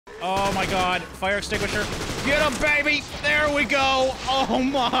Oh my god. Fire extinguisher. Get him, baby! There we go! Oh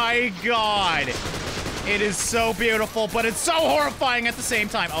my god! It is so beautiful, but it's so horrifying at the same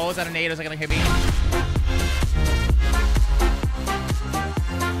time. Oh, is that a nade? Is that gonna hit me?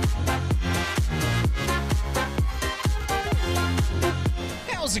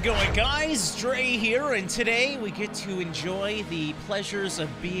 How's it going, guys? Drae here, and today we get to enjoy the pleasures of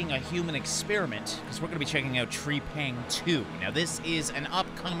being a human experiment, because we're going to be checking out Trepang 2. Now, this is an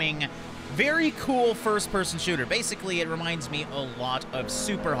upcoming, very cool first-person shooter. Basically, it reminds me a lot of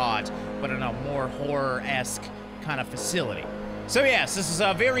Superhot, but in a more horror-esque kind of facility. So yes, this is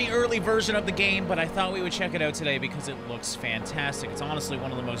a very early version of the game, but I thought we would check it out today because it looks fantastic. It's honestly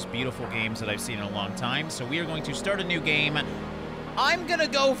one of the most beautiful games that I've seen in a long time, so we are going to start a new game. I'm gonna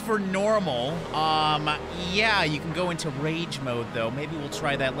go for normal. Yeah, you can go into rage mode, though. Maybe we'll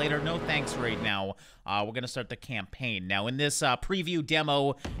try that later. No thanks right now. We're gonna start the campaign. Now, in this preview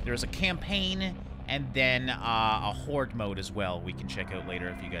demo, there's a campaign and then a horde mode as well we can check out later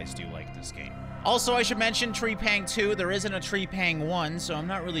if you guys do like this game. Also, I should mention Trepang 2. There isn't a Trepang 1, so I'm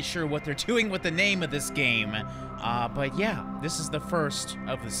not really sure what they're doing with the name of this game. But yeah, this is the first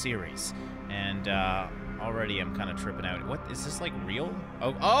of the series. And, already I'm kind of tripping out. What, is this like real?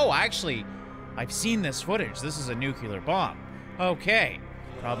 Oh, actually, I've seen this footage. This is a nuclear bomb. Okay.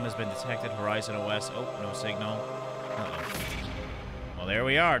 Problem has been detected. Horizon OS. Oh, no signal. Uh-oh. Well, there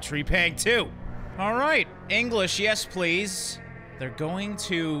we are. Trepang 2. All right. English, yes, please. They're going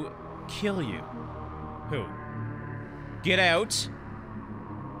to kill you. Who? Get out.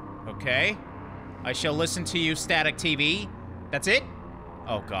 Okay. I shall listen to you, static TV. That's it?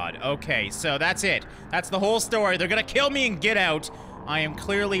 Oh, God. Okay, so that's it. That's the whole story. They're gonna kill me and get out. I am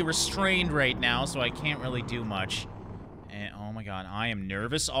clearly restrained right now, so I can't really do much. And, oh, my God. I am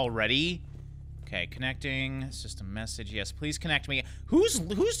nervous already. Okay, connecting. System message. Yes, please connect me. Who's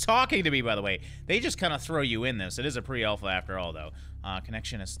talking to me, by the way? They just kind of throw you in this. It is a pre-alpha after all, though.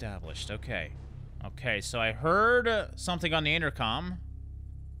 Connection established. Okay. Okay, so I heard something on the intercom.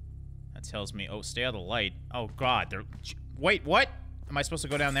 That tells me, oh, stay out of the light. Oh, God. They're... Wait, what? Am I supposed to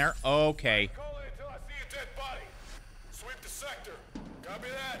go down there? Okay. Call in until I see a dead body. Sweep the sector. Copy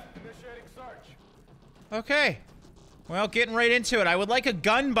that. Initiating search. Okay. Well, getting right into it. I would like a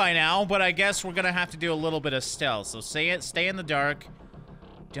gun by now, but I guess we're gonna have to do a little bit of stealth. So stay in the dark.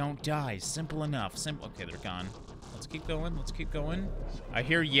 Don't die. Simple enough. Simple. Okay, they're gone. Let's keep going. Let's keep going. I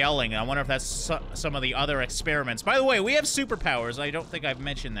hear yelling. I wonder if that's some of the other experiments. By the way, we have superpowers. I don't think I've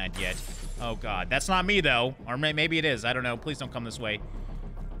mentioned that yet. Oh, God. That's not me, though. Or maybe it is. I don't know. Please don't come this way.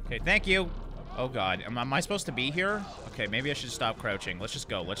 Okay, thank you. Oh, God. Am I supposed to be here? Okay, maybe I should stop crouching. Let's just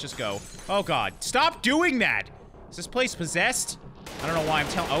go. Let's just go. Oh, God. Stop doing that! Is this place possessed? I don't know why I'm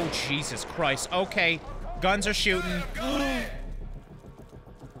telling... Oh, Jesus Christ. Okay. Guns are shooting.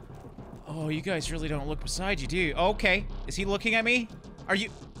 Oh, you guys really don't look beside you, do you? Okay. Is he looking at me? Are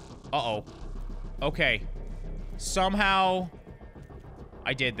you... Uh-oh. Okay. Somehow...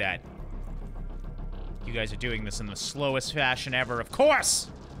 I did that. You guys are doing this in the slowest fashion ever, of course!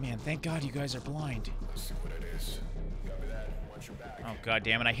 Man, thank God you guys are blind. Let's see what it is. Copy that. Watch your back. Oh, God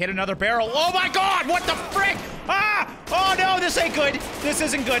damn it. I hit another barrel. Oh, my God! What the frick? Ah! Oh, no, this ain't good. This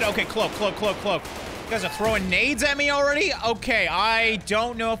isn't good. Okay, cloak, cloak, cloak, cloak. You guys are throwing nades at me already? Okay, I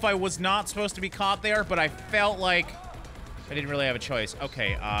don't know if I was not supposed to be caught there, but I felt like I didn't really have a choice.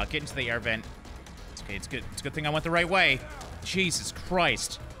 Okay, get into the air vent. It's okay, it's good. It's a good thing I went the right way. Jesus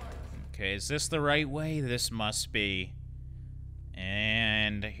Christ. Okay, is this the right way? This must be.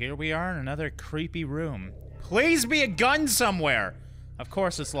 And here we are in another creepy room. Please be a gun somewhere! Of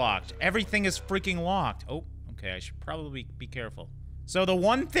course it's locked. Everything is freaking locked. Oh, okay, I should probably be careful. So the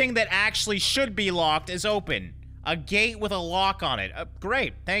one thing that actually should be locked is open. A gate with a lock on it.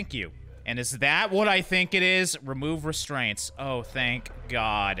 Great, thank you. And is that what I think it is? Remove restraints. Oh, thank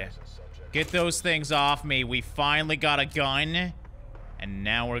God. Get those things off me. We finally got a gun. And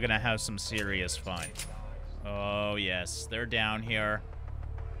now we're gonna have some serious fun. Oh, yes. They're down here.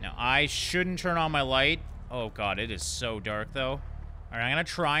 Now, I shouldn't turn on my light. Oh, God. It is so dark, though. All right, I'm gonna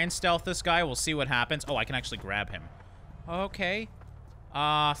try and stealth this guy. We'll see what happens. Oh, I can actually grab him. Okay.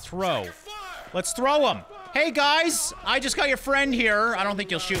 Throw. Let's throw him. Hey, guys. I just got your friend here. I don't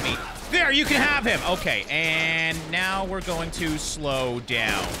think you'll shoot me. There, you can have him. Okay, and now we're going to slow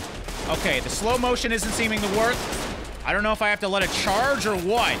down. Okay, the slow motion isn't seeming to work. I don't know if I have to let it charge or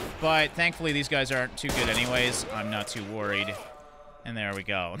what, but thankfully these guys aren't too good anyways. I'm not too worried. And there we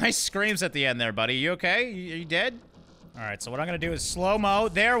go. Nice screams at the end there, buddy. You okay? Are you dead? All right, so what I'm gonna do is slow-mo.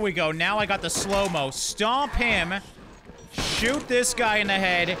 There we go. Now I got the slow-mo. Stomp him. Shoot this guy in the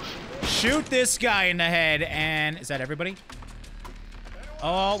head. Shoot this guy in the head. And is that everybody?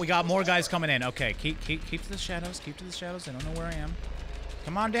 Oh, we got more guys coming in. Okay, keep to the shadows. Keep to the shadows. They don't know where I am.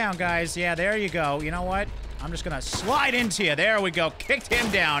 Come on down, guys. Yeah, there you go. You know what? I'm just gonna slide into you. There we go. Kicked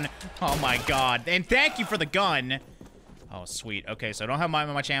him down. Oh my god. And thank you for the gun. Oh, sweet. Okay, so I don't have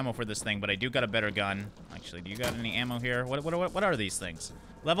much ammo for this thing, but I do got a better gun. Actually, do you got any ammo here? What are these things?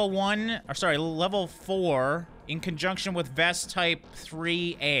 Level 1, or sorry, level 4 in conjunction with vest type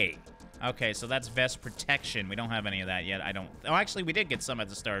 3A. Okay, so that's vest protection. We don't have any of that yet. Oh, actually, we did get some at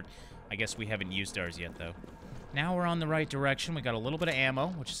the start. I guess we haven't used ours yet, though. Now we're on the right direction. We got a little bit of ammo,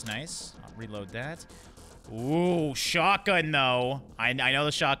 which is nice. I'll reload that. Ooh, shotgun, though. I know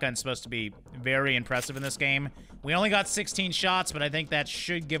the shotgun's supposed to be very impressive in this game. We only got 16 shots, but I think that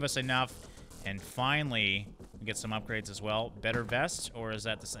should give us enough. And finally, we get some upgrades as well. Better vest, or is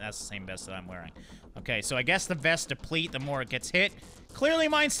that's the same vest that I'm wearing? Okay, so I guess the vest deplete the more it gets hit. Clearly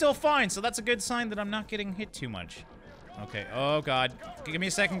mine's still fine, so that's a good sign that I'm not getting hit too much. Okay, oh god. Give me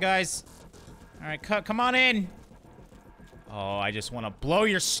a second, guys. Alright, come on in. Oh, I just want to blow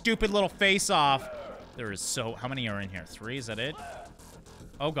your stupid little face off. There is how many are in here? 3, is that it?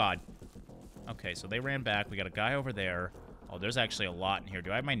 Oh god. Okay, so they ran back. We got a guy over there. Oh, there's actually a lot in here.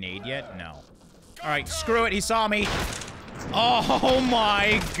 Do I have my nade yet? No. Alright, screw it. He saw me. Oh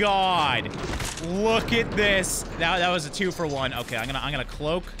my god. Look at this. That was a 2-for-1. Okay, I'm gonna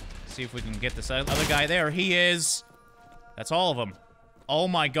cloak. See if we can get this other guy. There he is. That's all of them. Oh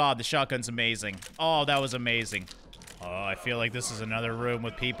my god, the shotgun's amazing. Oh, that was amazing. Oh, I feel like this is another room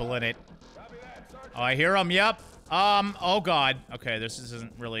with people in it. Oh, I hear them. Yep. Oh god. Okay, this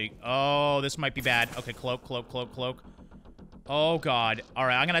isn't really... Oh, this might be bad. Okay, cloak. Oh god.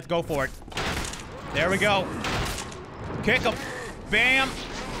 Alright, I'm gonna have to go for it. There we go. Kick him. Bam.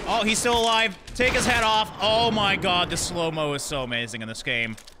 Oh, he's still alive. Take his head off. Oh my god, the slow-mo is so amazing in this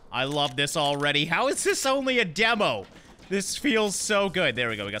game. I love this already. How is this only a demo? This feels so good. There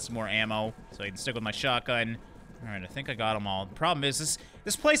we go. We got some more ammo, so I can stick with my shotgun. Alright, I think I got them all. The problem is,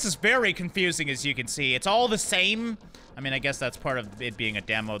 this place is very confusing, as you can see. It's all the same. I mean, I guess that's part of it being a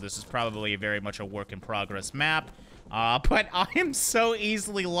demo. This is probably very much a work-in-progress map. But I am so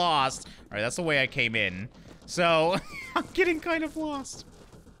easily lost. Alright, that's the way I came in. So, I'm getting kind of lost.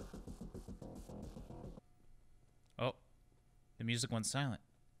 Oh. The music went silent.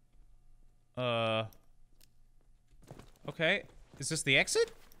 Okay. Is this the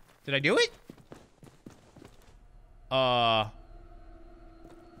exit? Did I do it?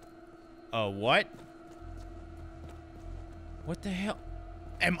 What? What the hell?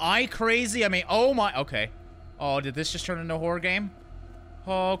 Am I crazy? I mean, oh my... Okay. Oh, did this just turn into a horror game?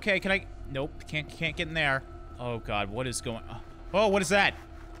 Oh, okay, can I... Nope, can't get in there. Oh, God, what is going... Oh, what is that?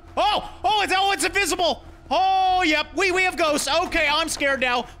 Oh, it's invisible! Oh, yep, we have ghosts. Okay, I'm scared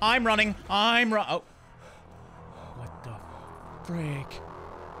now. I'm running. Oh. What the frick?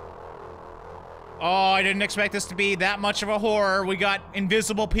 Oh, I didn't expect this to be that much of a horror. We got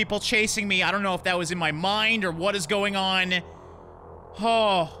invisible people chasing me. I don't know if that was in my mind or what is going on.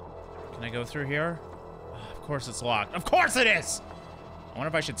 Oh. Can I go through here? Oh, of course it's locked. Of course it is! I wonder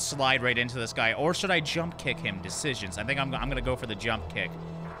if I should slide right into this guy, or should I jump kick him? Decisions. I think I'm gonna go for the jump kick.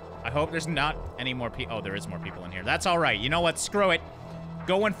 I hope there's not any more people. Oh, there is more people in here. That's all right. You know what? Screw it.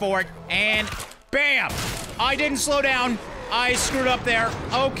 Going for it, and bam! I didn't slow down. I screwed up there.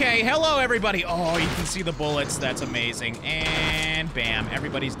 Okay, hello, everybody. Oh, you can see the bullets. That's amazing. And bam,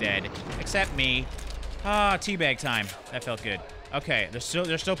 everybody's dead. Except me. Ah, teabag time. That felt good. Okay, there's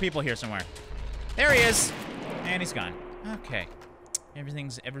still people here somewhere. There he is. And he's gone. Okay.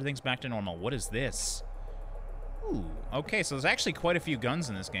 Everything's back to normal. What is this? Ooh. Okay, so there's actually quite a few guns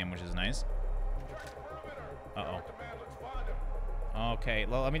in this game, which is nice. Uh-oh. Okay,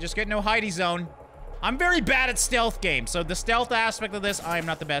 well, let me just get no hidey zone. I'm very bad at stealth games, so the stealth aspect of this, I'm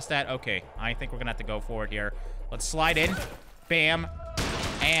not the best at. Okay, I think we're gonna have to go for it here. Let's slide in. Bam.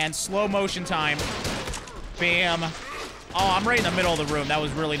 And slow motion time. Bam. Oh, I'm right in the middle of the room. That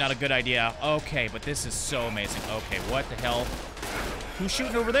was really not a good idea. Okay, but this is so amazing. Okay, what the hell? Who's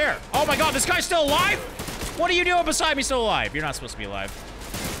shooting over there? Oh my god, this guy's still alive? What are you doing beside me still alive? You're not supposed to be alive.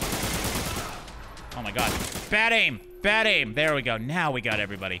 Oh my god. Bad aim. Bad aim. There we go. Now we got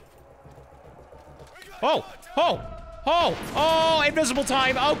everybody. Oh, invisible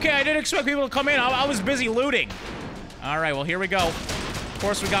time. Okay, I didn't expect people to come in. I was busy looting. All right, well, here we go. Of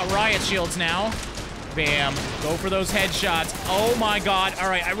course, we got riot shields now. Bam. Go for those headshots. Oh, my God. All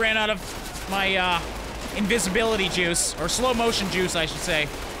right, I ran out of my invisibility juice, or slow motion juice, I should say.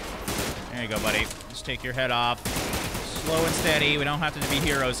 There you go, buddy. Just take your head off. Slow and steady. We don't have to be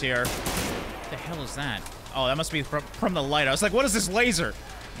heroes here. What the hell is that? Oh, that must be from the light. I was like, what is this laser?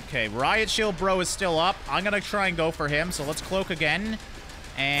 Okay, Riot Shield Bro is still up. I'm gonna try and go for him, so let's cloak again.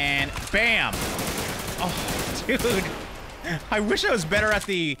 And bam. Oh, dude. I wish I was better at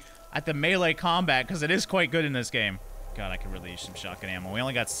the melee combat, because it is quite good in this game. God, I could really use some shotgun ammo. We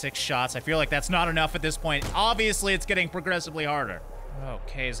only got 6 shots. I feel like that's not enough at this point. Obviously, it's getting progressively harder.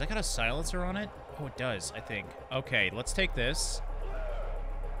 Okay, has that got a silencer on it? Oh, it does, I think. Okay, let's take this.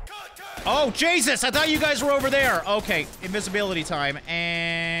 Oh, Jesus! I thought you guys were over there. Okay, invisibility time.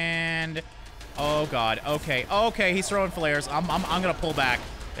 And... oh, God. Okay, okay, he's throwing flares. I'm gonna pull back.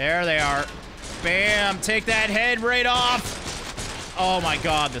 There they are. Bam! Take that head right off! Oh my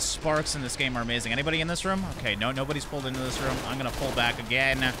God, the sparks in this game are amazing. Anybody in this room? Okay, no, nobody's pulled into this room. I'm gonna pull back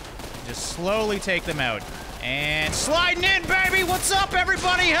again. Just slowly take them out. And sliding in, baby! What's up,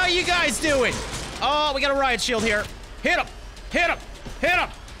 everybody? How you guys doing? Oh, we got a riot shield here. Hit him! Hit him! Hit him!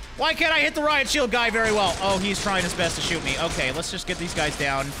 Why can't I hit the riot shield guy very well? Oh, he's trying his best to shoot me. Okay, let's just get these guys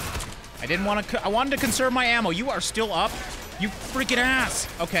down. I wanted to conserve my ammo. You are still up? You freaking ass.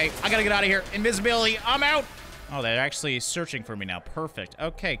 Okay, I gotta get out of here. Invisibility, I'm out! Oh, they're actually searching for me now. Perfect.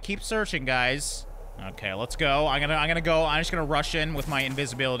 Okay, keep searching, guys. Okay, let's go. I'm just gonna rush in with my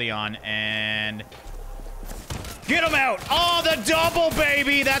invisibility on and get them out. Oh, the double,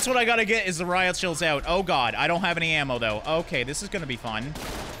 baby. That's what I gotta get, is the riot shields out. Oh God, I don't have any ammo though. Okay, this is gonna be fun.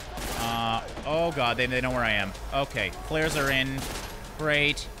 Oh God, they know where I am. Okay, flares are in.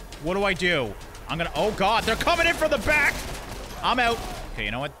 Great. What do I do? Oh God, they're coming in from the back. I'm out. Okay,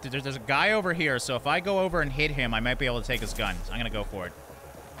 you know what? There's a guy over here, so if I go over and hit him, I might be able to take his gun. So I'm gonna go for it.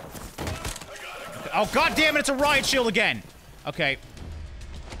 Okay. Oh, God damn it, it's a riot shield again! Okay.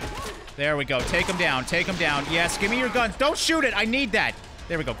 There we go. Take him down. Take him down. Yes, give me your guns. Don't shoot it. I need that.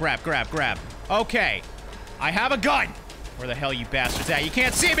 There we go. Grab, grab, grab. Okay. I have a gun. Where the hell you bastards at? You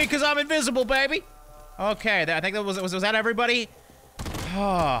can't see me because I'm invisible, baby! Okay, I think that was that everybody?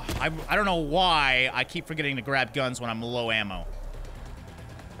 Oh, I don't know why I keep forgetting to grab guns when I'm low ammo.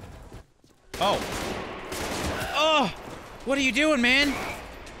 Oh. Oh! What are you doing, man?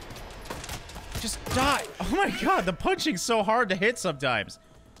 Just die. Oh my God, the punching's so hard to hit sometimes.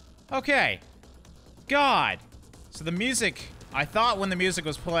 Okay. God. So the music, I thought when the music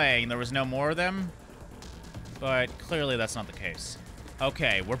was playing there was no more of them. But clearly that's not the case.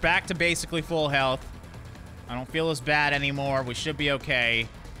 Okay, we're back to basically full health. I don't feel as bad anymore. We should be okay.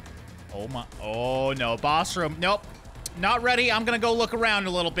 Oh my, oh no, boss room. Nope, not ready. I'm gonna go look around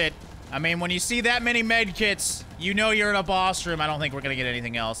a little bit. I mean, when you see that many med kits, you know you're in a boss room. I don't think we're gonna get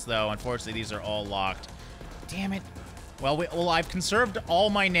anything else though. Unfortunately, these are all locked. Damn it. Well, I've conserved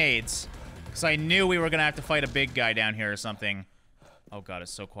all my nades because I knew we were gonna have to fight a big guy down here or something. Oh God,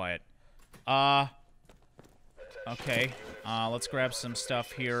 it's so quiet. Okay, let's grab some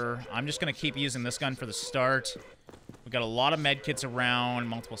stuff here. I'm just gonna keep using this gun for the start. We've got a lot of med kits around.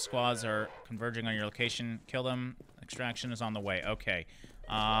 Multiple squads are converging on your location. Kill them. Extraction is on the way. Okay.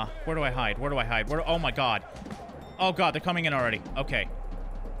 Where do I hide? Where do I hide? Oh my God. Oh God, they're coming in already. Okay.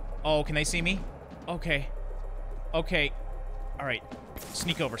 Oh, can they see me? Okay. Okay. All right.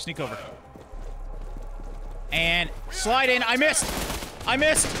 Sneak over, sneak over. And slide in. I missed. I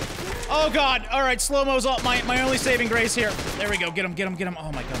missed. Oh God. All right, slow-mo's up. My only saving grace here. There we go. Get him, get him, get him.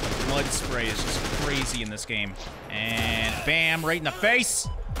 Oh my God, the blood spray is just crazy in this game. And bam, right in the face.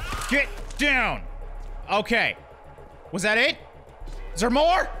 Get down. Okay. Was that it? Is there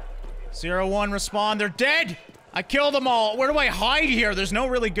more? 0-1 respawn. They're dead. I killed them all. Where do I hide here? There's no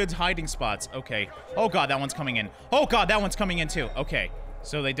really good hiding spots. Okay. Oh God, that one's coming in. Oh God, that one's coming in too. Okay.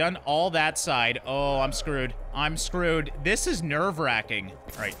 So they done all that side. Oh, I'm screwed. I'm screwed. This is nerve-wracking.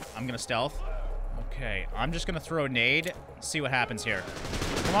 All right, I'm gonna stealth. Okay, I'm just gonna throw a nade. See what happens here.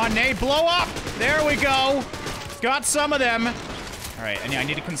 Come on, nade, blow up! There we go. Got some of them. All right, and yeah, I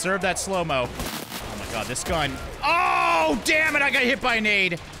need to conserve that slow-mo. Oh my God, this gun. Oh, damn it, I got hit by a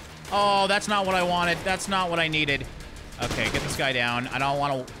nade. Oh, that's not what I wanted. That's not what I needed. Okay, get this guy down. I don't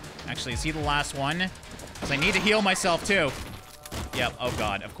want to... Actually, is he the last one? Because I need to heal myself, too. Yep, oh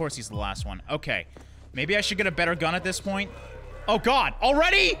God, of course he's the last one. Okay, maybe I should get a better gun at this point. Oh God,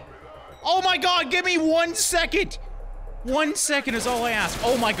 already? Oh my God, give me 1 second. 1 second is all I ask.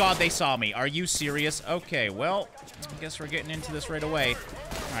 Oh my God, they saw me. Are you serious? Okay, well, I guess we're getting into this right away.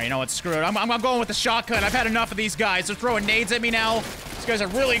 All right, you know what, screw it. I'm going with the shotgun. I've had enough of these guys. They're throwing nades at me now. These guys are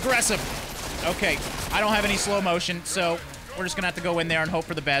really aggressive. Okay, I don't have any slow motion, so we're just gonna have to go in there and hope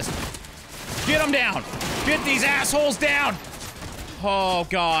for the best. Get them down. Get these assholes down. Oh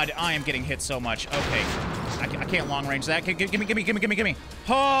God, I am getting hit so much. Okay, I can't long range that. Give me.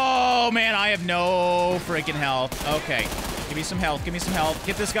 Oh man, I have no freaking health. Okay, give me some health. Give me some health.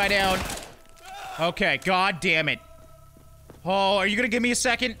 Get this guy down. Okay, God damn it. Oh, are you gonna give me a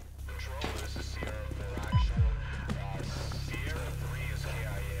second?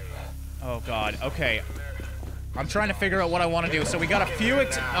 Oh, God. Okay. I'm trying to figure out what I want to do. So we got a few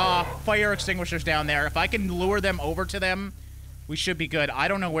fire extinguishers down there. If I can lure them over to them, we should be good. I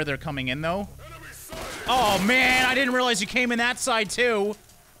don't know where they're coming in, though. Oh, man. I didn't realize you came in that side, too.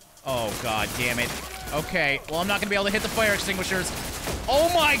 Oh, God damn it. Okay. Well, I'm not going to be able to hit the fire extinguishers.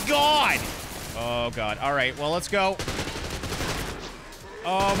 Oh, my God. Oh, God. All right. Well, let's go.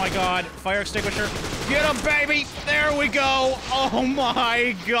 Oh, my God. Fire extinguisher. Get him, baby. There we go. Oh,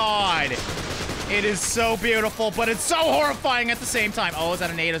 my God. It is so beautiful, but it's so horrifying at the same time. Oh, is that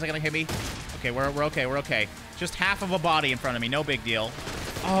a nade? Is that going to hit me? Okay, we're okay. We're okay. Just half of a body in front of me. No big deal.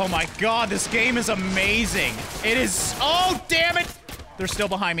 Oh, my God. This game is amazing. It is... Oh, damn it. They're still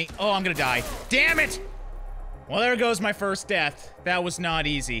behind me. Oh, I'm going to die. Damn it. Well, there goes my first death. That was not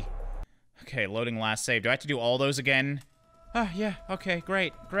easy. Okay, loading last save. Do I have to do all those again? Oh, yeah. Okay,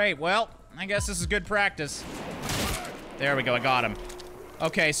 great. Great. Well, I guess this is good practice. There we go. I got him.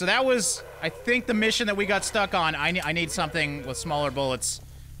 Okay, so that was, I think, the mission that we got stuck on. I need something with smaller bullets.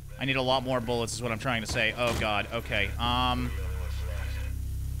 I need a lot more bullets is what I'm trying to say. Oh, God. Okay.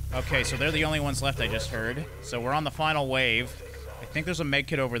 Okay, so they're the only ones left I just heard. So we're on the final wave. I think there's a med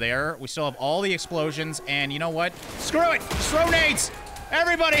kit over there. We still have all the explosions, and you know what? Screw it! Just throw nades!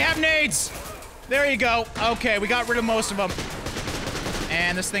 Everybody have nades! There you go. Okay, we got rid of most of them.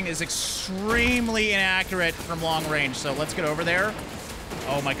 And this thing is extremely inaccurate from long range, so let's get over there.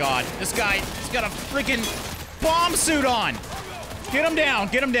 Oh my God. This guy, he's got a freaking bomb suit on! Get him down,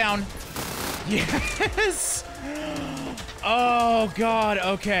 get him down. Yes! Oh God,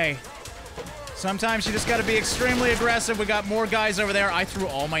 okay. Sometimes you just gotta be extremely aggressive. We got more guys over there. I threw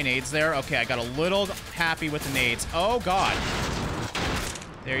all my nades there. Okay, I got a little happy with the nades. Oh God.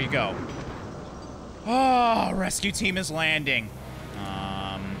 There you go. Oh, rescue team is landing.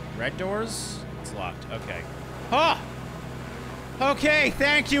 Red doors? It's locked. Okay. Oh! Okay,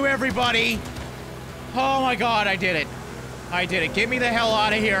 thank you, everybody. Oh my God, I did it. I did it. Get me the hell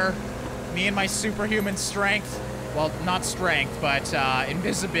out of here. Me and my superhuman strength. Well, not strength, but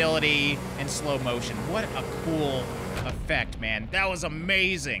invisibility and slow motion. What a cool effect, man. That was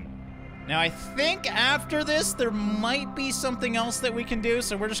amazing. Now, I think after this, there might be something else that we can do,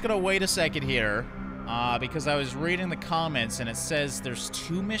 so we're just gonna wait a second here. Because I was reading the comments, and it says there's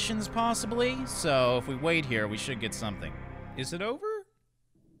 2 missions, possibly. So, if we wait here, we should get something. Is it over?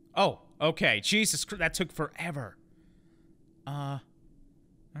 Oh, okay. Jesus, that took forever.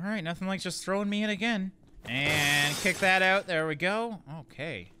 Alright, nothing like just throwing me in again. And kick that out. There we go.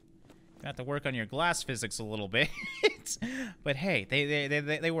 Okay. You have to work on your glass physics a little bit. But hey,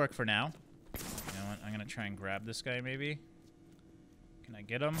 they work for now. You know what? I'm gonna try and grab this guy, maybe. Can I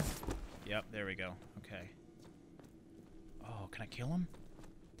get him? Yep, there we go. Okay. Oh, can I kill him?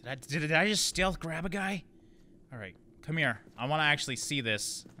 Did I just stealth grab a guy? Alright, come here. I want to actually see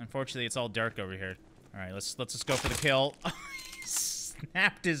this. Unfortunately, it's all dark over here. Alright, let's just go for the kill. He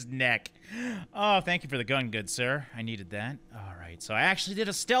snapped his neck. Oh, thank you for the gun, good sir. I needed that. Alright, so I actually did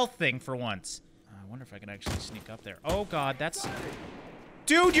a stealth thing for once. I wonder if I can actually sneak up there. Oh God, that's...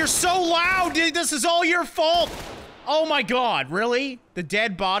 Dude, you're so loud! Dude, this is all your fault! Oh my God, really? The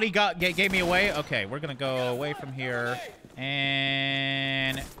dead body gave me away? Okay, we're gonna go away from here.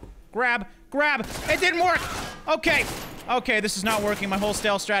 And... Grab! It didn't work! Okay, this is not working. My whole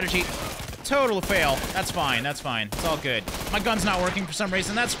stealth strategy. Total fail. That's fine, It's all good. My gun's not working for some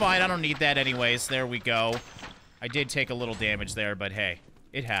reason. That's fine, I don't need that anyways. There we go. I did take a little damage there, but hey,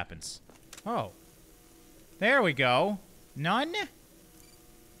 it happens. Oh. There we go. None?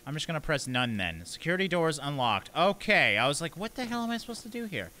 I'm just gonna press none then. Security doors unlocked. Okay, I was like, what the hell am I supposed to do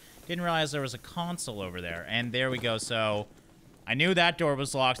here? Didn't realize there was a console over there. And there we go, so... I knew that door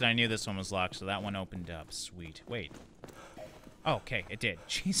was locked, and I knew this one was locked, so that one opened up. Sweet. Wait. Oh, okay, it did.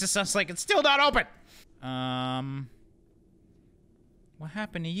 Jesus, I was like, it's still not open! What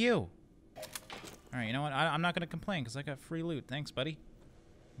happened to you? Alright, you know what? I'm not gonna complain, because I got free loot. Thanks, buddy.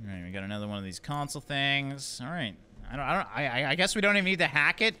 Alright, we got another one of these console things. Alright. I guess we don't even need to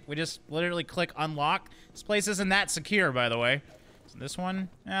hack it. We just literally click unlock. This place isn't that secure, by the way. So this one?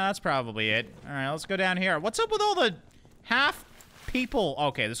 Yeah, that's probably it. Alright, let's go down here. What's up with all the half people?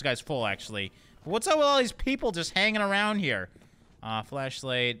 Okay, this guy's full, actually. But what's up with all these people just hanging around here?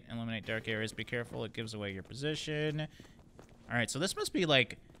 Flashlight, eliminate dark areas, be careful, it gives away your position. Alright, so this must be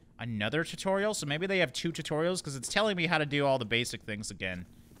like another tutorial. So maybe they have 2 tutorials, because it's telling me how to do all the basic things again.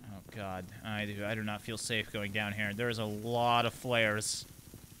 Oh God, I do not feel safe going down here. There is a lot of flares.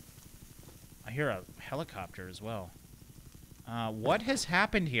 I hear a helicopter as well. What has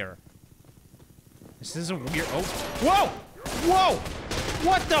happened here? This is a weird... Oh, whoa! Whoa!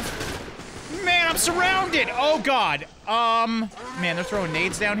 What the... Man, I'm surrounded! Oh God. Man, they're throwing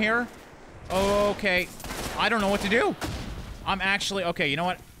nades down here. Okay. I don't know what to do. I'm actually... Okay, you know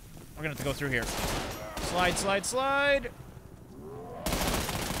what? We're gonna have to go through here. Slide, slide, slide.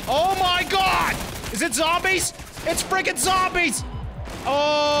 Oh my god! Is it zombies? It's freaking zombies!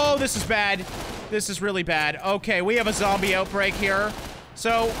 Oh, this is bad. This is really bad. Okay, we have a zombie outbreak here.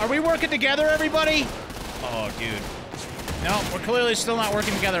 So, are we working together, everybody? Oh, dude. No, we're clearly still not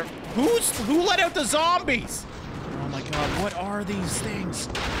working together. Who let out the zombies? Oh my god, what are these things?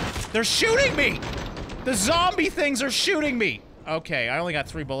 They're shooting me! The zombie things are shooting me! Okay, I only got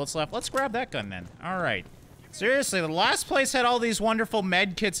 3 bullets left. Let's grab that gun then. Alright. Seriously, the last place had all these wonderful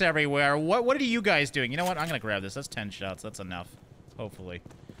med kits everywhere. What are you guys doing? You know what? I'm gonna grab this. That's 10 shots. That's enough. Hopefully.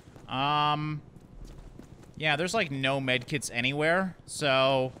 Yeah, there's like no med kits anywhere,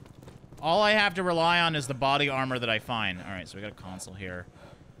 so all I have to rely on is the body armor that I find. Alright, so we got a console here.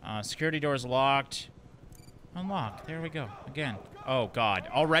 Security door's locked. Unlocked. There we go. Again. Oh, God.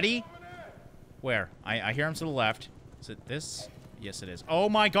 Already? Where? I hear him to the left. Is it this? Yes, it is. Oh,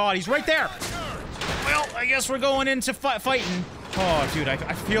 my God. He's right there. Well, I guess we're going into fighting. Oh, dude.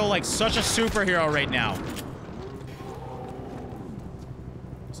 I feel like such a superhero right now.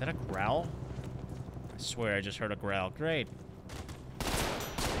 Is that a growl? I swear I just heard a growl. Great.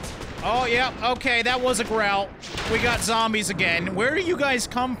 Oh, yeah. Okay, that was a growl. We got zombies again. Where do you guys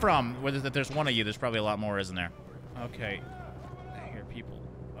come from? Whether there's one of you, there's probably a lot more, isn't there? Okay. I hear people.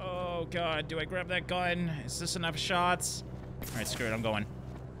 Oh, God. Do I grab that gun? Is this enough shots? All right, screw it. I'm going.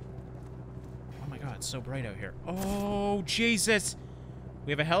 Oh, my God. It's so bright out here. Oh, Jesus.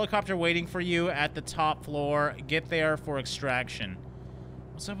 We have a helicopter waiting for you at the top floor. Get there for extraction.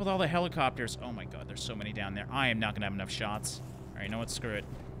 What's up with all the helicopters? Oh, my God. There's so many down there. I am not going to have enough shots. All right, you know what? Screw it.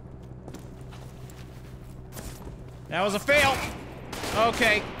 That was a fail.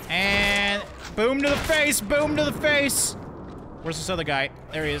 Okay, and boom to the face, boom to the face. Where's this other guy?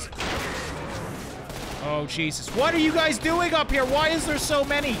 There he is. Oh, Jesus. What are you guys doing up here? Why is there so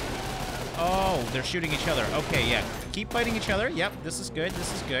many? Oh, they're shooting each other. Okay, yeah. Keep fighting each other. Yep, this is good.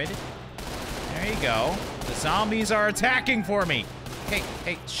 This is good. There you go. The zombies are attacking for me. Hey,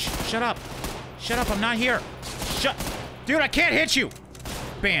 hey, shut up. Shut up, I'm not here. Shut. Dude, I can't hit you.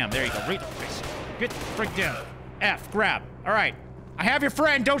 Bam, there you go. Right in the face. Get frick down. F, grab. All right. I have your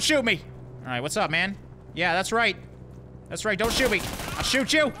friend. Don't shoot me. All right, what's up, man? Yeah, that's right. That's right. Don't shoot me. I'll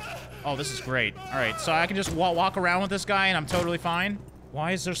shoot you. Oh, this is great. All right, so I can just walk around with this guy and I'm totally fine.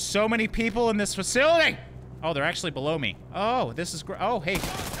 Why is there so many people in this facility? Oh, they're actually below me. Oh, this is great. Oh, hey.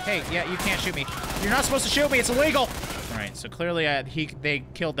 Hey, yeah, you can't shoot me. You're not supposed to shoot me. It's illegal. All right, so clearly they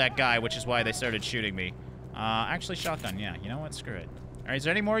killed that guy, which is why they started shooting me. Actually, shotgun. Yeah, you know what? Screw it. All right, is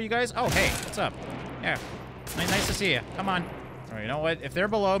there any more of you guys? Oh, hey, what's up? Yeah. Nice to see you. Come on. All right, you know what? If they're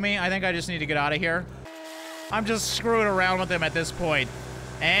below me, I think I just need to get out of here. I'm just screwing around with them at this point.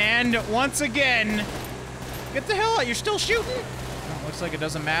 And once again, get the hell out. You're still shooting? Oh, looks like it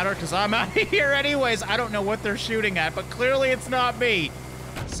doesn't matter because I'm out of here anyways. I don't know what they're shooting at, but clearly it's not me.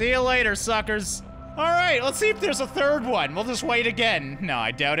 See you later, suckers. All right, let's see if there's a third one. We'll just wait again. No,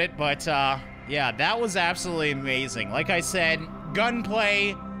 I doubt it, but yeah, that was absolutely amazing. Like I said,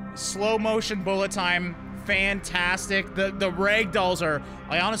 gunplay, slow motion bullet time, fantastic. The ragdolls are...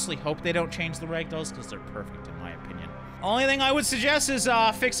 I honestly hope they don't change the ragdolls because they're perfect in my opinion. Only thing I would suggest is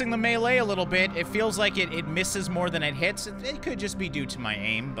fixing the melee a little bit. It feels like it misses more than it hits. It could just be due to my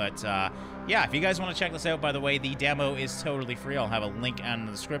aim, but yeah, if you guys want to check this out, by the way, the demo is totally free. I'll have a link in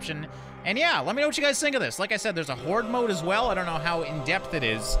the description. And yeah, let me know what you guys think of this. Like I said, there's a horde mode as well. I don't know how in-depth it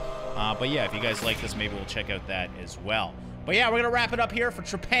is, but yeah, if you guys like this, maybe we'll check out that as well. But yeah, we're going to wrap it up here for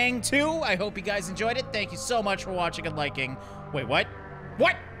Trepang 2. I hope you guys enjoyed it. Thank you so much for watching and liking. Wait, what?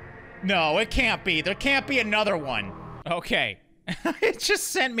 What? No, it can't be. There can't be another one. Okay. It just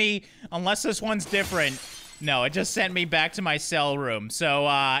sent me, unless this one's different. No, it just sent me back to my cell room. So,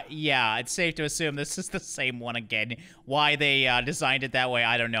 yeah, it's safe to assume this is the same one again. Why they designed it that way,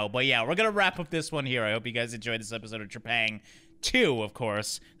 I don't know. But yeah, we're going to wrap up this one here. I hope you guys enjoyed this episode of Trepang 2, of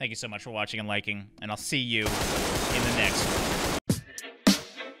course. Thank you so much for watching and liking, and I'll see you in the next one.